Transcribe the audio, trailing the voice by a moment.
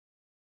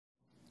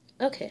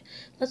Okay,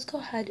 let's go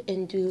ahead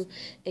and do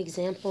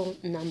example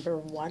number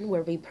 1,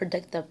 where we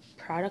predict the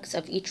products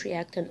of each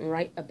reactant and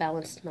write a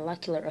balanced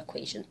molecular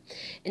equation.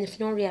 And if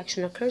no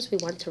reaction occurs, we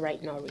want to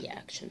write no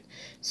reaction.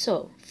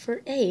 So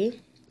for A,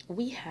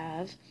 we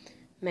have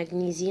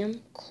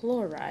magnesium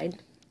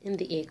chloride in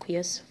the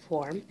aqueous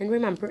form. And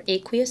remember,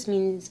 aqueous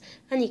means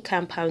any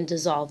compound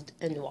dissolved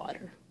in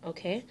water,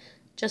 okay?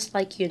 Just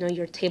like,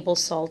 your table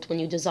salt, when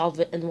you dissolve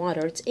it in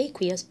water, it's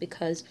aqueous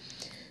because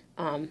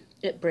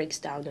it breaks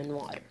down in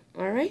water.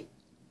 All right,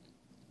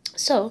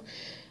 so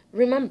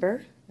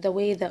remember, the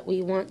way that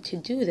we want to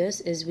do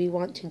this is we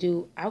want to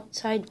do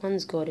outside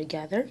ones go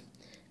together,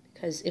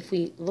 because if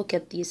we look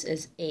at these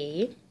as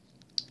A,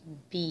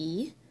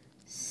 B,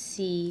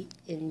 C,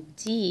 and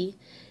D,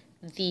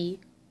 the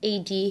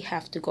AD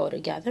have to go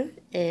together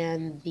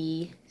and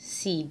the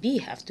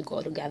CB have to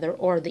go together,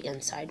 or the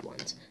inside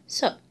ones.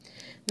 So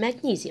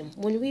magnesium,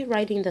 when we're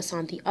writing this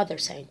on the other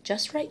side,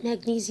 just write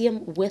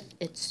magnesium with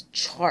its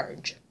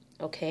charge,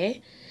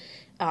 okay?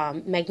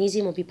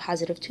 Magnesium will be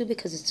positive 2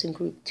 because it's in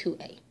group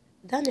 2A.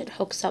 Then it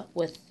hooks up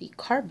with the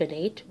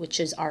carbonate, which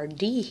is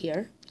RD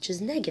here, which is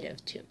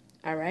negative 2.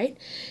 All right?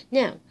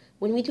 Now,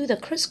 when we do the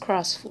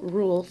crisscross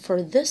rule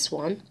for this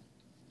one,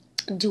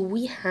 do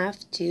we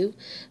have to,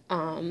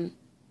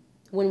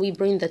 when we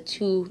bring the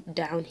 2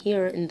 down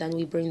here and then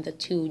we bring the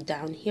 2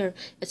 down here,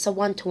 it's a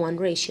 1-to-1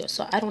 ratio.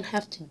 So I don't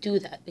have to do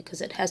that because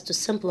it has to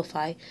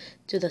simplify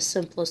to the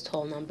simplest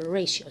whole number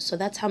ratio. So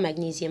that's how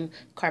magnesium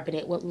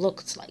carbonate what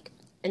looks like.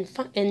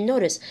 And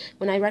notice,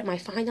 when I write my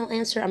final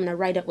answer, I'm going to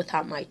write it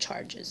without my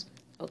charges,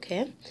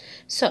 okay?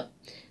 So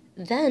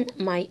then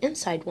my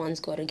inside ones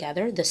go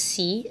together, the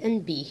C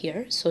and B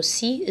here. So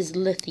C is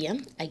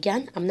lithium.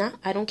 Again,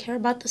 I don't care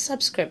about the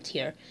subscript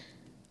here,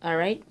 all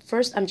right?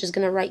 First, I'm just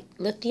going to write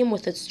lithium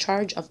with its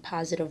charge of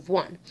positive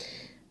 1,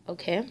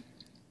 okay?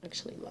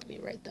 Actually, let me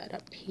write that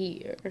up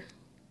here.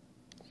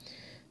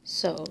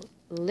 So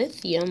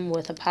lithium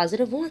with a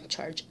positive 1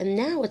 charge. And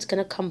now it's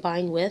going to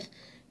combine with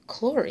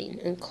chlorine.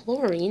 And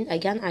chlorine,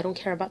 again, I don't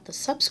care about the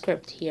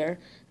subscript here.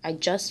 I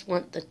just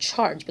want the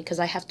charge because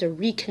I have to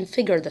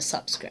reconfigure the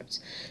subscripts.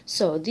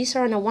 So these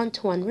are on a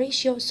 1-to-1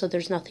 ratio, so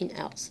there's nothing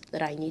else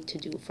that I need to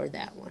do for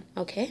that one,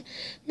 okay?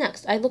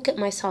 Next, I look at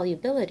my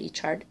solubility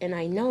chart and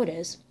I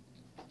notice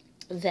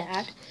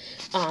that,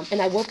 and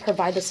I will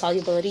provide the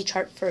solubility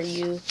chart for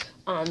you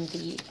on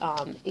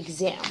the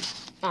exam.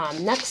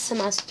 Next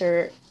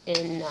semester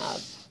in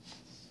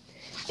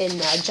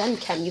Gen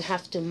Chem, you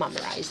have to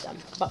memorize them.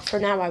 But for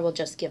now, I will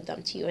just give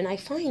them to you. And I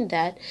find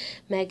that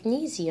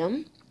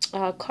magnesium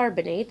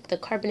carbonate, the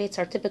carbonates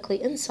are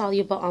typically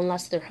insoluble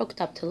unless they're hooked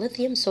up to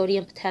lithium,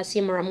 sodium,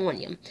 potassium, or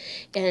ammonium.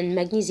 And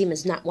magnesium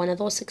is not one of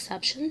those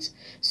exceptions.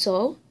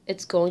 So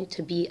it's going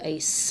to be a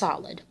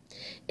solid.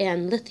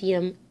 And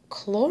lithium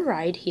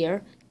chloride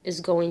here is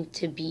going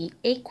to be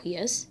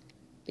aqueous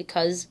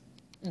because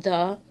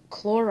the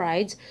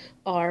chlorides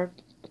are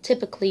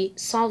typically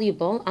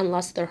soluble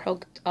unless they're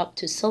hooked up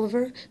to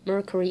silver,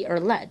 mercury, or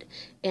lead.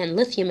 And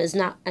lithium is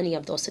not any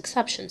of those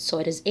exceptions, so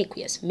it is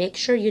aqueous. Make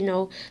sure you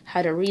know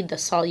how to read the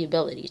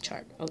solubility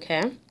chart,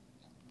 okay?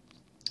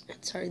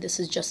 Sorry, this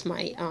is just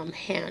my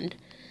hand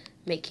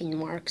making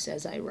marks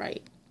as I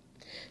write.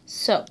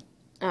 So,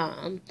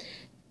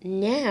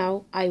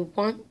 now I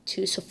want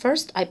to, so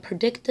first I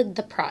predicted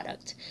the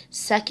product.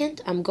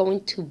 Second, I'm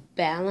going to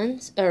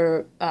balance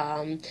or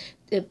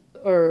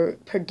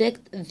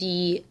predict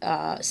the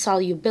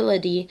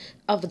solubility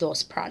of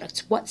those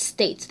products, what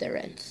states they're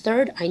in.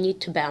 Third, I need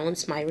to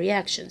balance my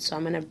reaction. So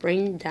I'm going to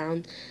bring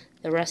down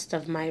the rest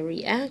of my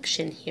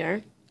reaction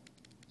here.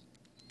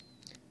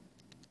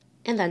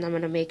 And then I'm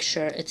going to make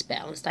sure it's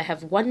balanced. I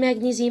have 1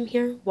 magnesium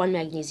here, 1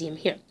 magnesium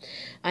here.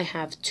 I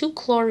have 2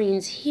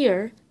 chlorines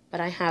here, but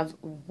I have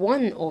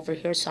 1 over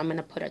here, so I'm going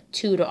to put a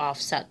 2 to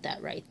offset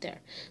that right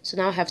there. So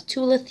now I have 2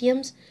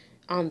 lithiums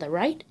on the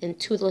right and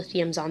 2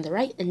 lithiums on the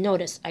right. And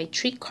notice I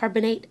treat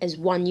carbonate as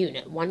 1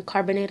 unit, 1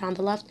 carbonate on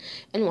the left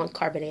and 1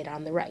 carbonate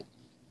on the right.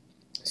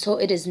 So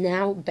it is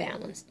now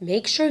balanced.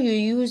 Make sure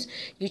you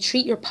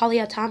treat your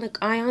polyatomic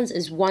ions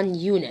as 1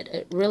 unit.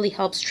 It really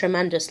helps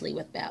tremendously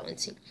with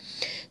balancing.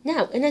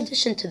 Now, in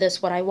addition to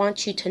this, what I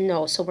want you to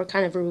know, so we're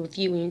kind of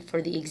reviewing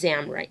for the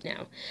exam right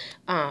now.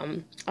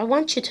 I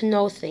want you to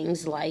know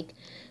things like,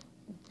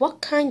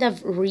 what kind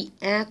of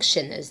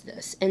reaction is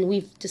this? And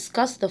we've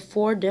discussed the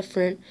 4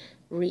 different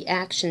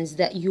reactions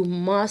that you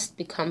must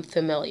become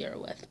familiar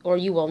with, or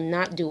you will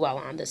not do well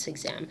on this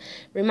exam.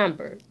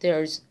 Remember,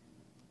 there's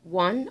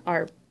 1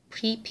 are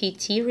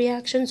pre-PT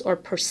reactions or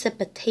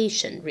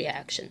precipitation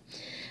reaction.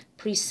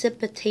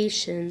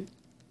 Precipitation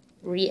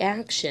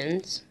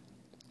reactions,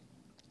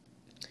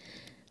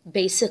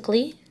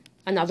 basically,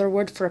 another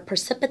word for a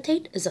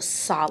precipitate is a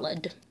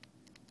solid.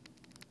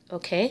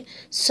 Okay,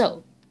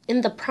 so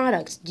in the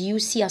products, do you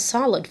see a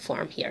solid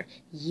form here?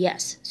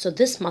 Yes, so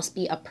this must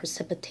be a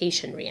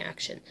precipitation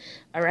reaction.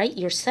 All right,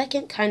 your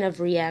second kind of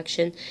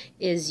reaction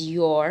is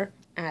your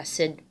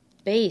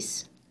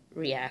acid-base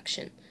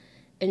reaction.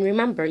 And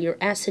remember, your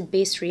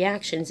acid-base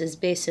reactions is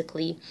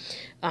basically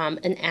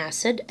an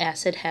acid.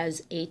 Acid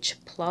has H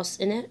plus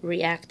in it,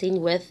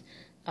 reacting with,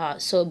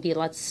 so it'd be,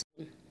 let's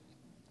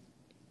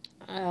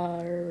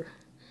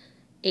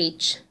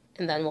H,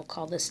 and then we'll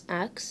call this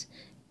X,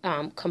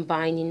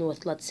 combining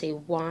with, let's say,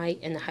 Y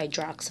and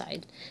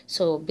hydroxide.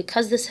 So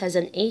because this has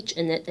an H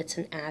in it, it's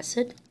an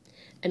acid,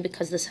 and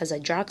because this has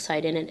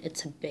hydroxide in it,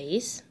 it's a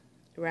base,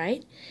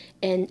 right?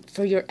 And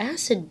for your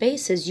acid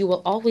bases, you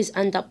will always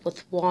end up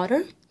with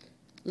water,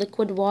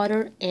 liquid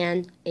water,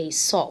 and a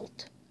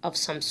salt of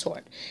some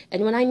sort.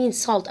 And when I mean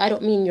salt, I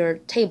don't mean your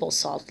table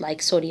salt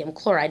like sodium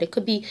chloride. It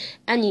could be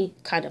any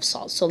kind of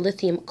salt. So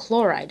lithium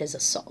chloride is a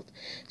salt.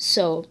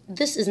 So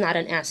this is not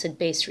an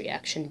acid-base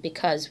reaction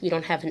because we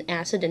don't have an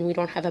acid and we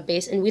don't have a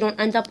base and we don't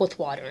end up with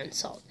water and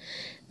salt.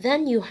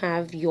 Then you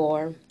have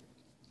your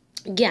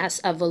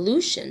gas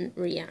evolution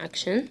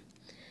reaction.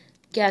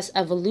 Gas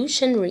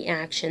evolution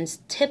reactions,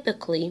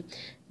 typically,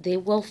 they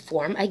will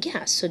form a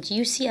gas. So do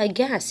you see a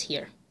gas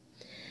here?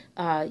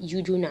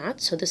 You do not,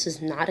 so this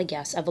is not a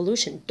gas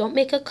evolution. Don't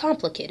make it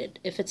complicated.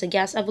 If it's a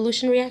gas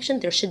evolution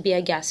reaction, there should be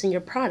a gas in your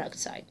product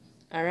side.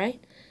 All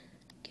right?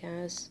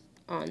 Gas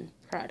on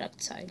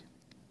product side.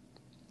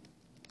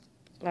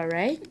 All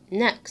right?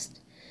 Next,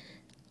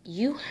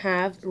 you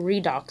have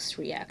redox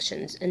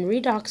reactions. And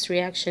redox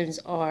reactions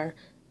are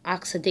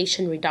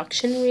oxidation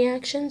reduction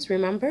reactions,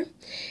 remember?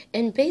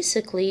 And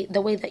basically,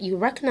 the way that you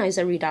recognize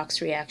a redox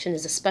reaction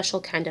is a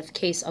special kind of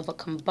case of a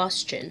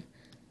combustion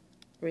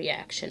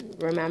reaction.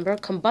 Remember,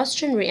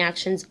 combustion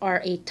reactions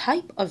are a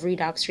type of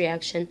redox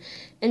reaction,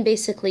 and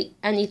basically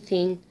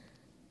anything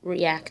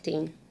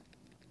reacting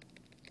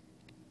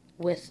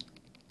with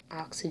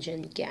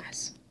oxygen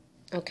gas.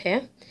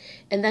 Okay?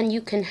 And then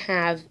you can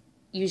have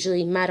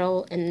usually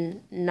metal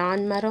and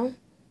non-metal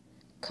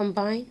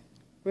combine.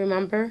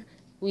 Remember,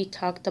 we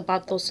talked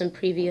about those in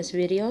previous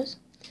videos.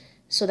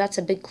 So that's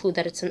a big clue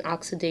that it's an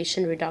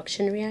oxidation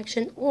reduction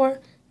reaction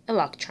or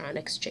electron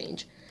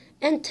exchange.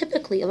 And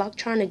typically,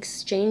 electron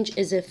exchange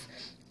is if,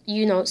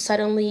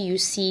 suddenly you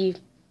see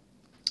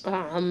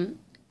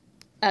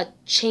a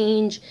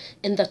change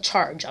in the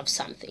charge of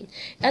something.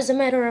 As a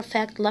matter of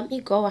fact, let me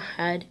go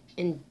ahead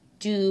and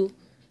do,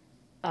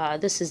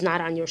 this is not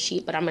on your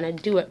sheet, but I'm going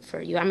to do it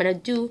for you. I'm going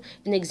to do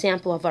an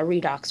example of a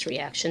redox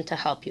reaction to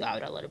help you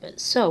out a little bit.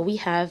 So we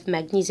have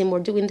magnesium. We're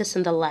doing this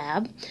in the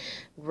lab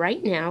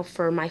right now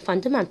for my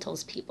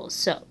fundamentals people.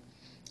 So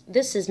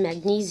this is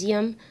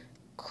magnesium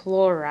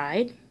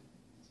chloride.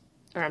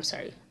 Or I'm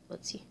sorry,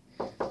 let's see.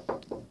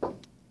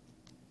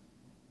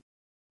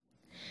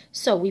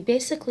 So we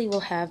basically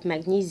will have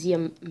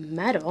magnesium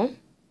metal,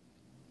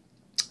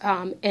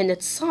 and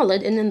it's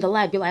solid, and in the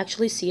lab you'll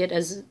actually see it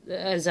as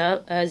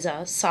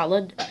a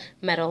solid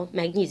metal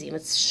magnesium.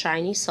 It's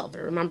shiny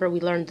silver. Remember, we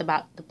learned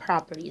about the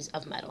properties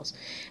of metals.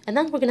 And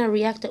then we're going to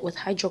react it with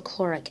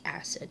hydrochloric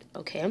acid,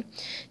 okay?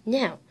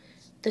 Now,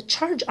 the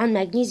charge on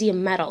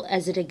magnesium metal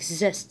as it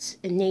exists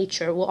in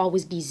nature will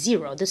always be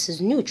 0. This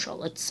is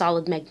neutral. It's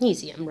solid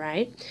magnesium,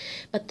 right?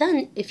 But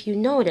then, if you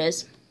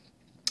notice,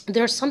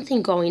 there's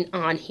something going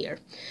on here.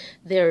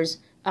 There's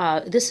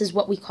this is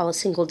what we call a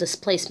single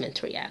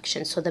displacement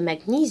reaction. So the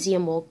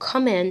magnesium will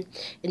come in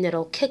and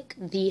it'll kick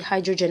the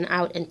hydrogen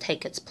out and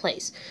take its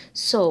place.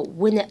 So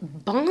when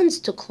it bonds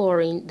to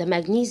chlorine, the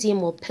magnesium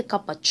will pick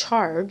up a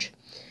charge,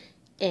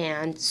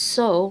 and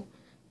so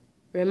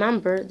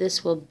remember,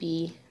 this will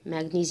be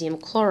magnesium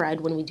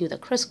chloride when we do the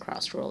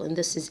crisscross rule, and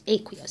this is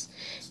aqueous.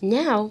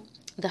 Now,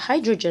 the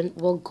hydrogen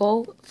will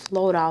go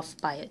float off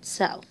by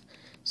itself.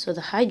 So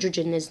the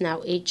hydrogen is now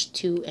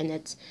H2 and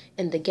it's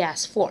in the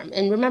gas form.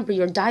 And remember,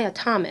 your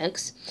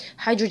diatomics,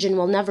 hydrogen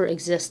will never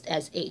exist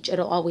as H.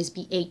 It'll always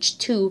be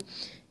H2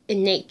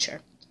 in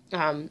nature.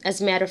 As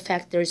a matter of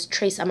fact, there's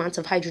trace amounts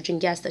of hydrogen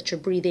gas that you're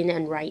breathing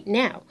in right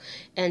now.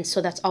 And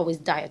so that's always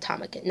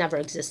diatomic. It never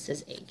exists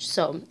as H.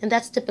 So, and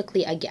that's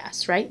typically a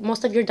gas, right?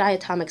 Most of your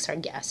diatomics are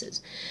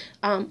gases.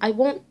 I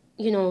won't,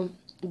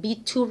 be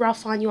too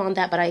rough on you on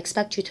that, but I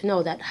expect you to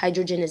know that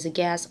hydrogen is a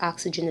gas,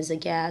 oxygen is a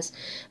gas,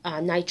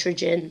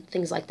 nitrogen,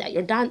 things like that.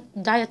 Your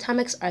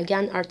diatomics,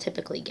 again, are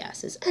typically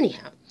gases.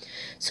 Anyhow,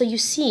 so you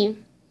see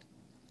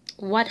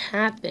what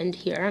happened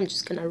here. I'm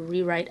just going to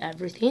rewrite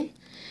everything.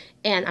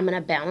 And I'm going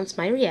to balance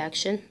my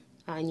reaction.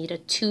 I need a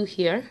 2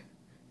 here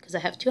because I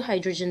have 2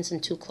 hydrogens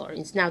and 2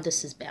 chlorines. Now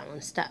this is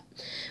balanced up.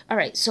 All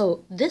right,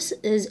 so this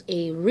is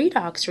a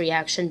redox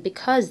reaction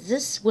because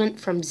this went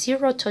from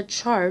 0 to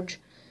charge.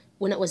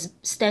 When it was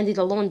standing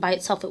alone by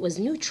itself, it was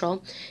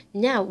neutral.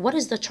 Now, what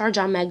is the charge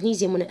on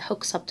magnesium when it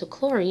hooks up to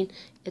chlorine?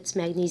 It's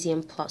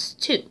magnesium plus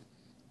 2.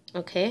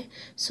 Okay,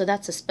 so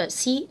that's a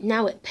see,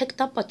 now it picked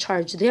up a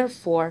charge.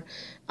 Therefore,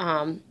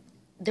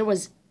 there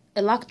was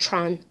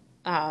electron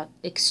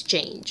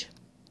exchange.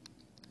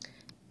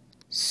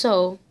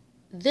 So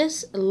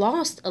this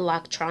lost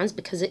electrons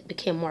because it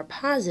became more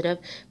positive,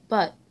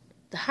 but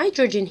the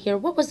hydrogen here,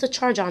 what was the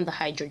charge on the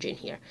hydrogen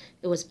here?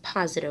 It was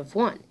positive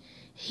 1.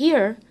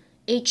 Here,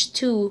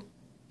 H2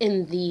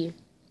 in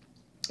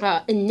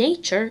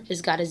nature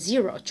has got a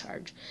 0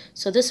 charge.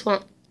 So this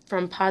went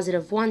from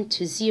 +1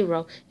 to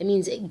 0, it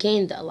means it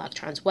gained the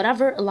electrons.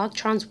 Whatever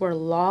electrons were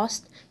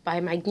lost by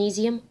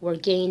magnesium were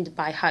gained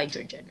by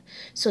hydrogen.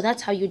 So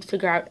that's how you'd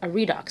figure out a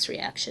redox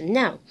reaction.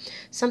 Now,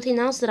 something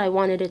else that I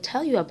wanted to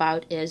tell you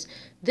about is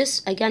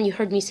this, again, you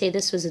heard me say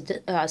this was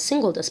a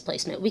single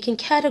displacement. We can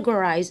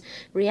categorize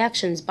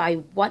reactions by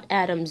what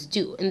atoms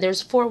do, and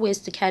there's 4 ways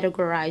to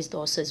categorize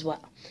those as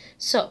well.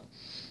 So,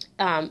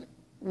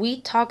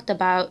 we talked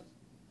about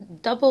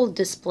double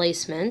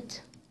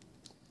displacement,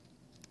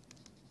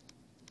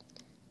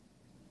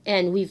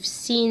 and we've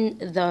seen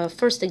the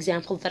first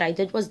example that I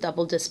did was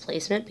double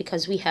displacement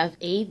because we have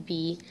A,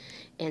 B,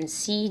 and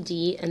C,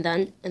 D, and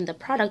then in the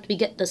product we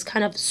get this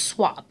kind of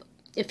swap,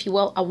 if you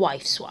will, a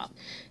wife swap.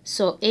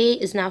 So A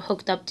is now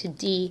hooked up to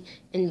D,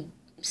 and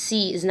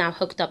C is now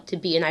hooked up to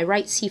B, and I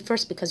write C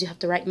first because you have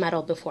to write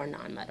metal before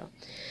nonmetal.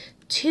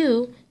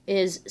 2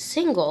 is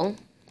single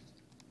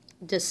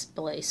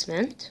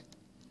displacement,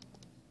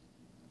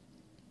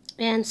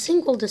 and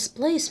single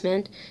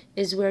displacement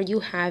is where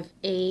you have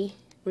A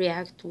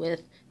react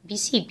with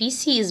BC.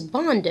 BC is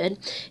bonded,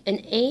 and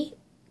A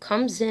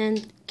comes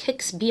in,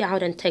 kicks B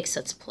out, and takes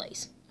its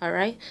place. All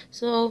right?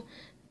 So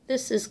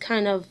this is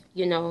kind of,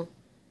 you know,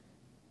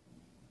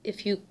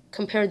 if you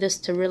compare this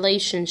to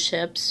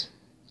relationships,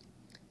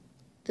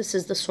 this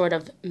is the sort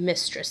of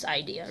mistress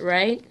idea,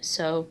 right?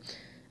 So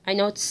I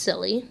know it's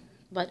silly,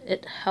 but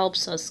it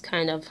helps us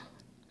kind of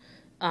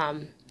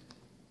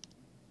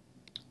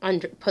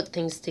put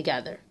things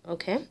together,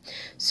 okay?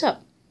 So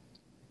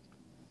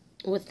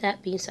with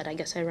that being said, I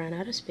guess I ran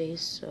out of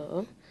space,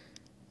 so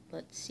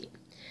let's see.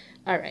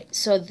 All right,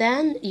 so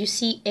then you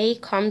see A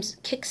comes,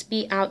 kicks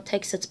B out,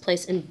 takes its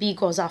place, and B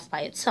goes off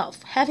by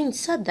itself. Having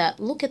said that,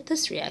 look at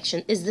this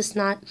reaction. Is this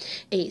not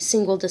a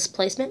single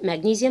displacement?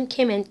 Magnesium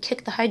came in,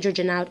 kicked the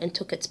hydrogen out, and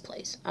took its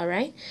place, all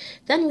right?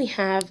 Then we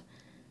have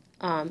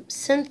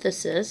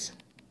synthesis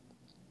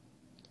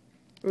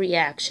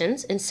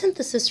reactions. In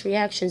synthesis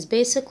reactions,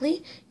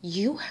 basically,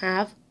 you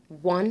have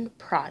one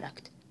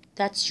product.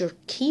 That's your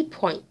key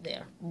point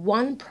there,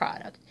 one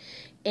product.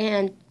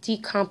 And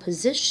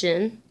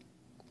decomposition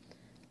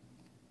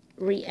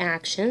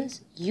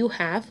reactions, you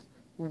have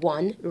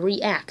one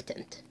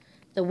reactant.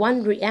 The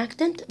one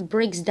reactant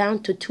breaks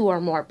down to 2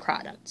 or more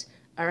products.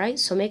 All right,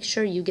 so make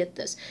sure you get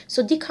this.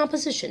 So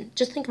decomposition,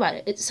 just think about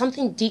it. It's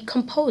something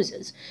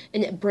decomposes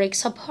and it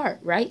breaks apart,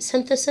 right?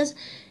 Synthesis,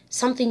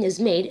 something is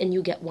made and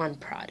you get one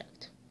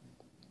product.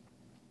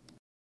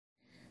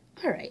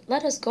 All right,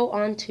 let us go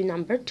on to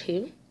number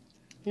 2.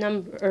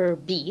 Number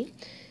B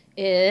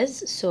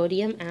is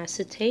sodium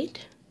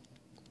acetate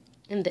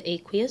in the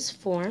aqueous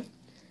form,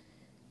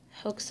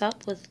 hooks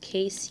up with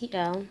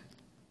KCl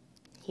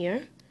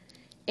here.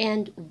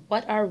 And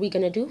what are we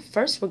going to do?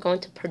 First, we're going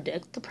to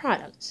predict the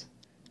products.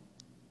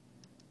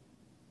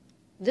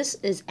 This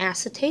is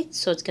acetate,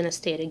 so it's going to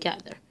stay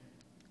together.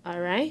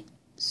 All right,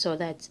 so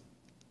that's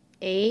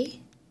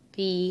A,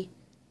 B,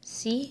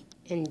 C,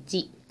 and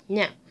D.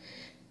 Now,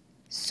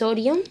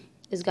 sodium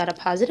has got a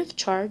positive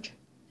charge.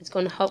 It's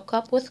going to hook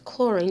up with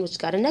chlorine, which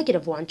got a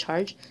 -1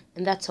 charge,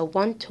 and that's a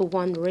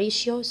 1-to-1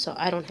 ratio, so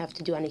I don't have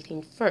to do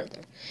anything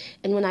further.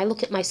 And when I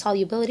look at my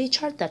solubility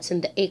chart, that's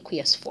in the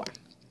aqueous form.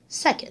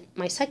 Second,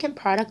 my second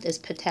product is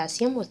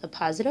potassium with a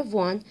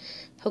 +1,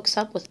 hooks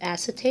up with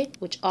acetate,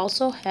 which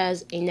also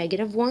has a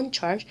 -1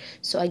 charge,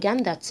 so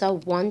again, that's a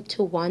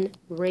 1-to-1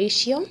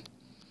 ratio.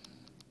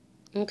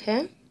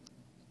 Okay.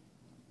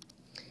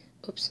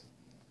 Oops.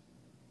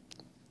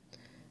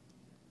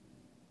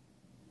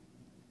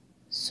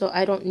 So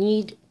I don't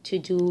need to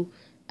do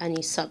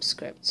any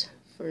subscripts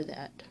for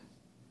that.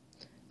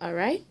 All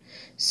right.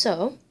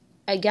 So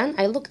again,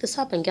 I looked this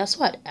up and guess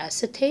what?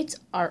 Acetates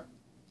are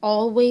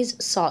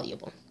always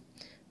soluble.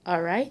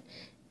 All right.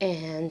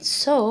 And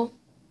so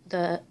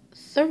the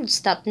third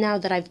step, now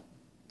that I've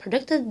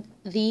predicted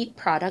the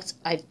products,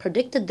 I've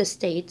predicted the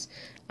states,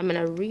 I'm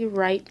going to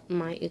rewrite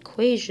my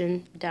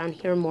equation down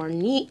here more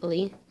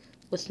neatly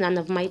with none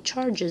of my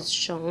charges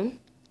shown.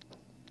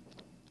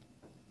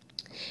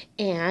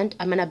 And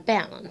I'm going to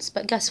balance.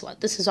 But guess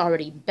what? This is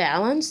already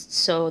balanced.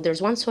 So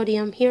there's 1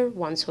 sodium here,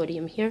 1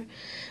 sodium here,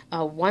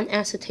 1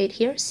 acetate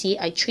here. See,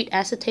 I treat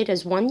acetate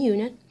as 1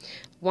 unit.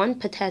 1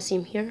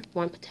 potassium here,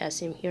 1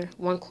 potassium here,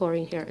 1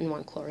 chlorine here, and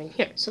 1 chlorine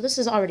here. So this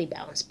is already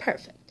balanced.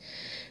 Perfect.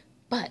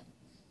 But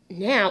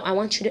now I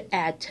want you to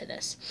add to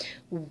this.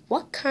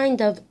 What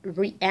kind of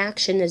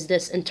reaction is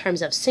this in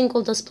terms of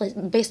single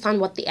displacement, based on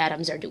what the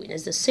atoms are doing?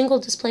 Is this single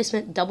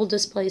displacement, double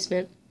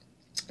displacement,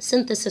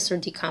 synthesis, or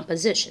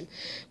decomposition?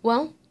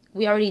 Well,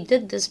 we already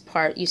did this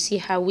part. You see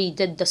how we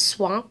did the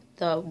swap,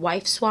 the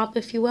wife swap,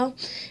 if you will.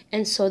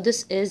 And so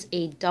this is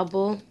a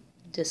double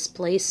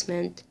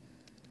displacement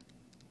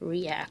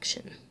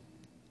reaction.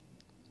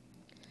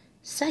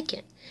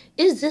 Second,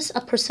 is this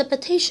a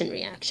precipitation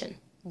reaction?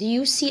 Do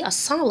you see a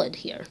solid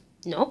here?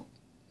 Nope.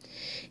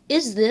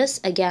 Is this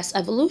a gas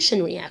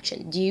evolution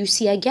reaction? Do you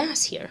see a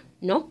gas here?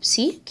 Nope.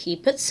 See,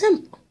 keep it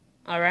simple.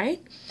 All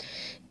right.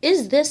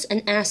 Is this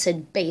an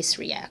acid-base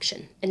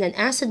reaction? In an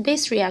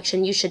acid-base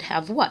reaction, you should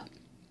have what?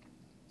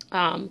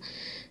 An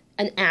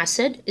An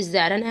acid, is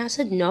that an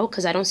acid? No,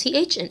 because I don't see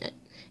H in it.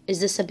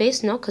 Is this a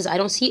base? No, because I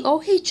don't see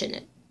OH in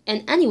it.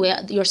 And anyway,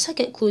 your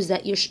second clue is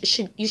that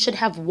you should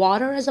have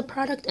water as a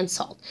product and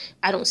salt.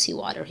 I don't see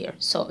water here,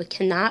 so it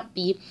cannot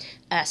be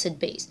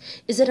acid-base.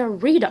 Is it a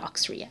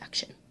redox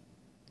reaction?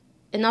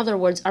 In other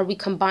words,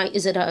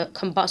 is it a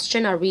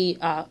combustion? Are we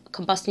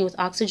combusting with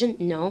oxygen?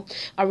 No.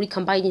 Are we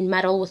combining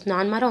metal with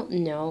non-metal?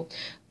 No.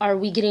 Are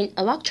we getting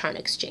electron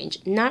exchange?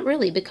 Not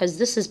really, because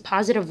this is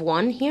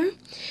 +1 here,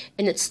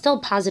 and it's still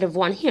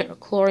 +1 here.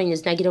 Chlorine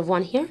is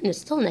 -1 here, and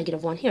it's still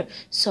 -1 here.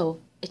 So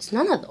it's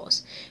none of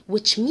those,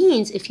 which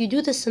means if you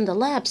do this in the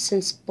lab,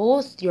 since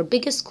both, your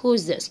biggest clue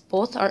is this,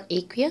 both are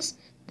aqueous,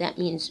 that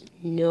means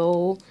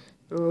no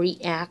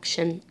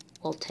reaction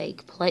will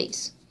take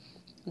place.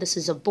 This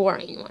is a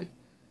boring one.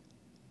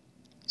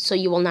 So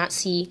you will not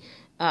see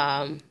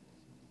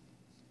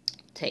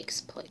takes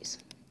place,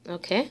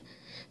 okay?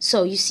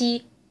 So you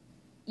see,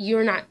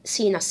 you're not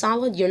seeing a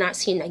solid, you're not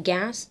seeing a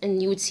gas,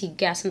 and you would see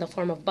gas in the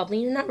form of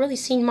bubbling. You're not really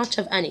seeing much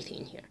of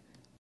anything here.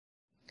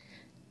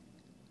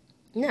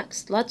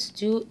 Next, let's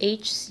do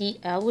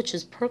HCl, which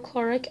is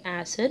perchloric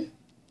acid,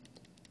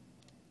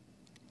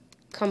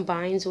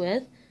 combines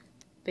with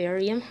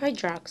barium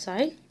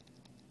hydroxide.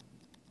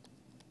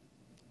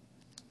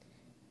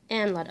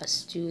 And let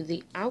us do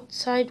the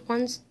outside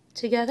ones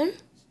together.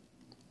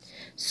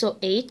 So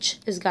H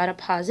has got a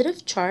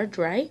positive charge,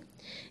 right?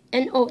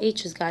 And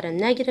OH has got a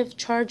negative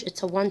charge.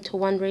 It's a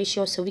 1-to-1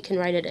 ratio, so we can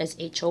write it as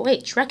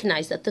HOH.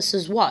 Recognize that this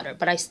is water,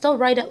 but I still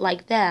write it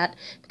like that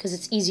because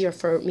it's easier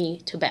for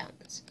me to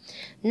balance.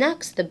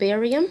 Next, the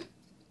barium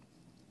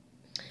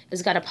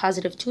has got a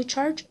 +2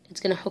 charge. It's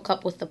going to hook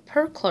up with the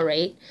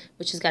perchlorate,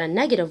 which has got a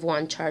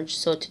 -1 charge.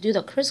 So to do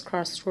the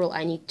crisscross rule,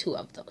 I need 2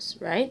 of those,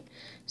 right?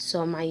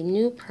 So my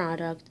new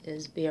product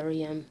is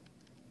barium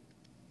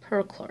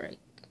perchlorate.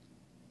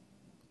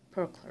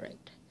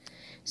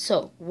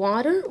 So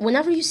water,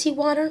 whenever you see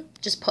water,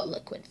 just put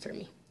liquid for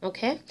me,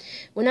 okay?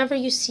 Whenever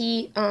you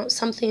see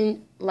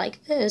something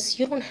like this,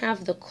 you don't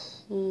have the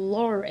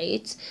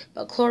chlorates,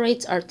 but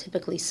chlorates are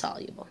typically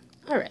soluble.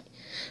 All right,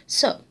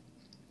 so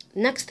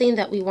next thing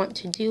that we want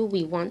to do,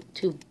 we want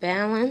to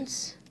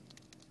balance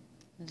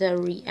the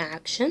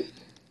reaction.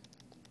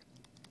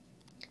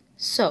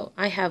 So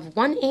I have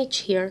 1H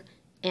here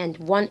and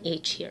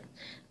 1H here.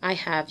 I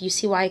have, you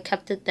see why I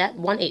kept it that?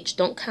 1H,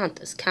 don't count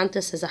this. Count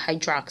this as a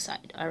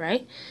hydroxide, all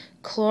right?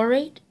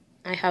 Chlorate,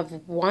 I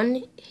have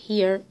 1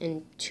 here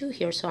and 2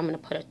 here, so I'm going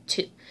to put a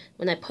 2.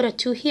 When I put a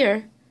 2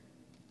 here,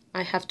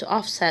 I have to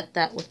offset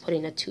that with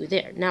putting a 2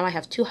 there. Now I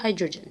have 2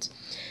 hydrogens.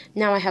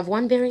 Now I have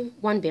 1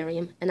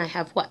 barium, and I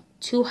have what?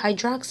 2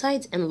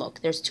 hydroxides, and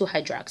look, there's 2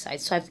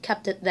 hydroxides, so I've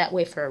kept it that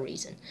way for a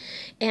reason.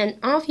 And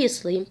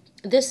obviously,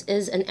 this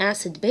is an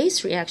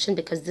acid-base reaction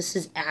because this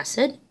is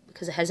acid,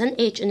 because it has an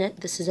H in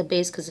it. This is a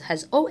base because it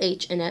has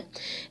OH in it.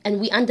 And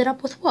we ended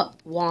up with what?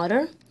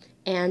 Water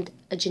and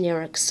a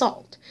generic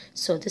salt.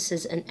 So this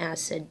is an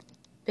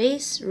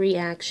acid-base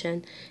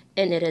reaction,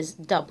 and it is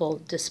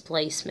double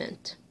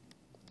displacement.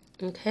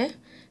 Okay?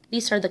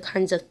 These are the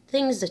kinds of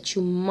things that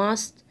you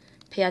must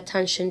pay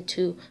attention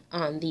to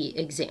on the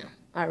exam.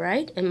 All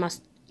right? And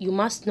you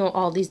must know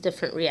all these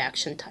different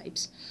reaction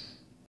types.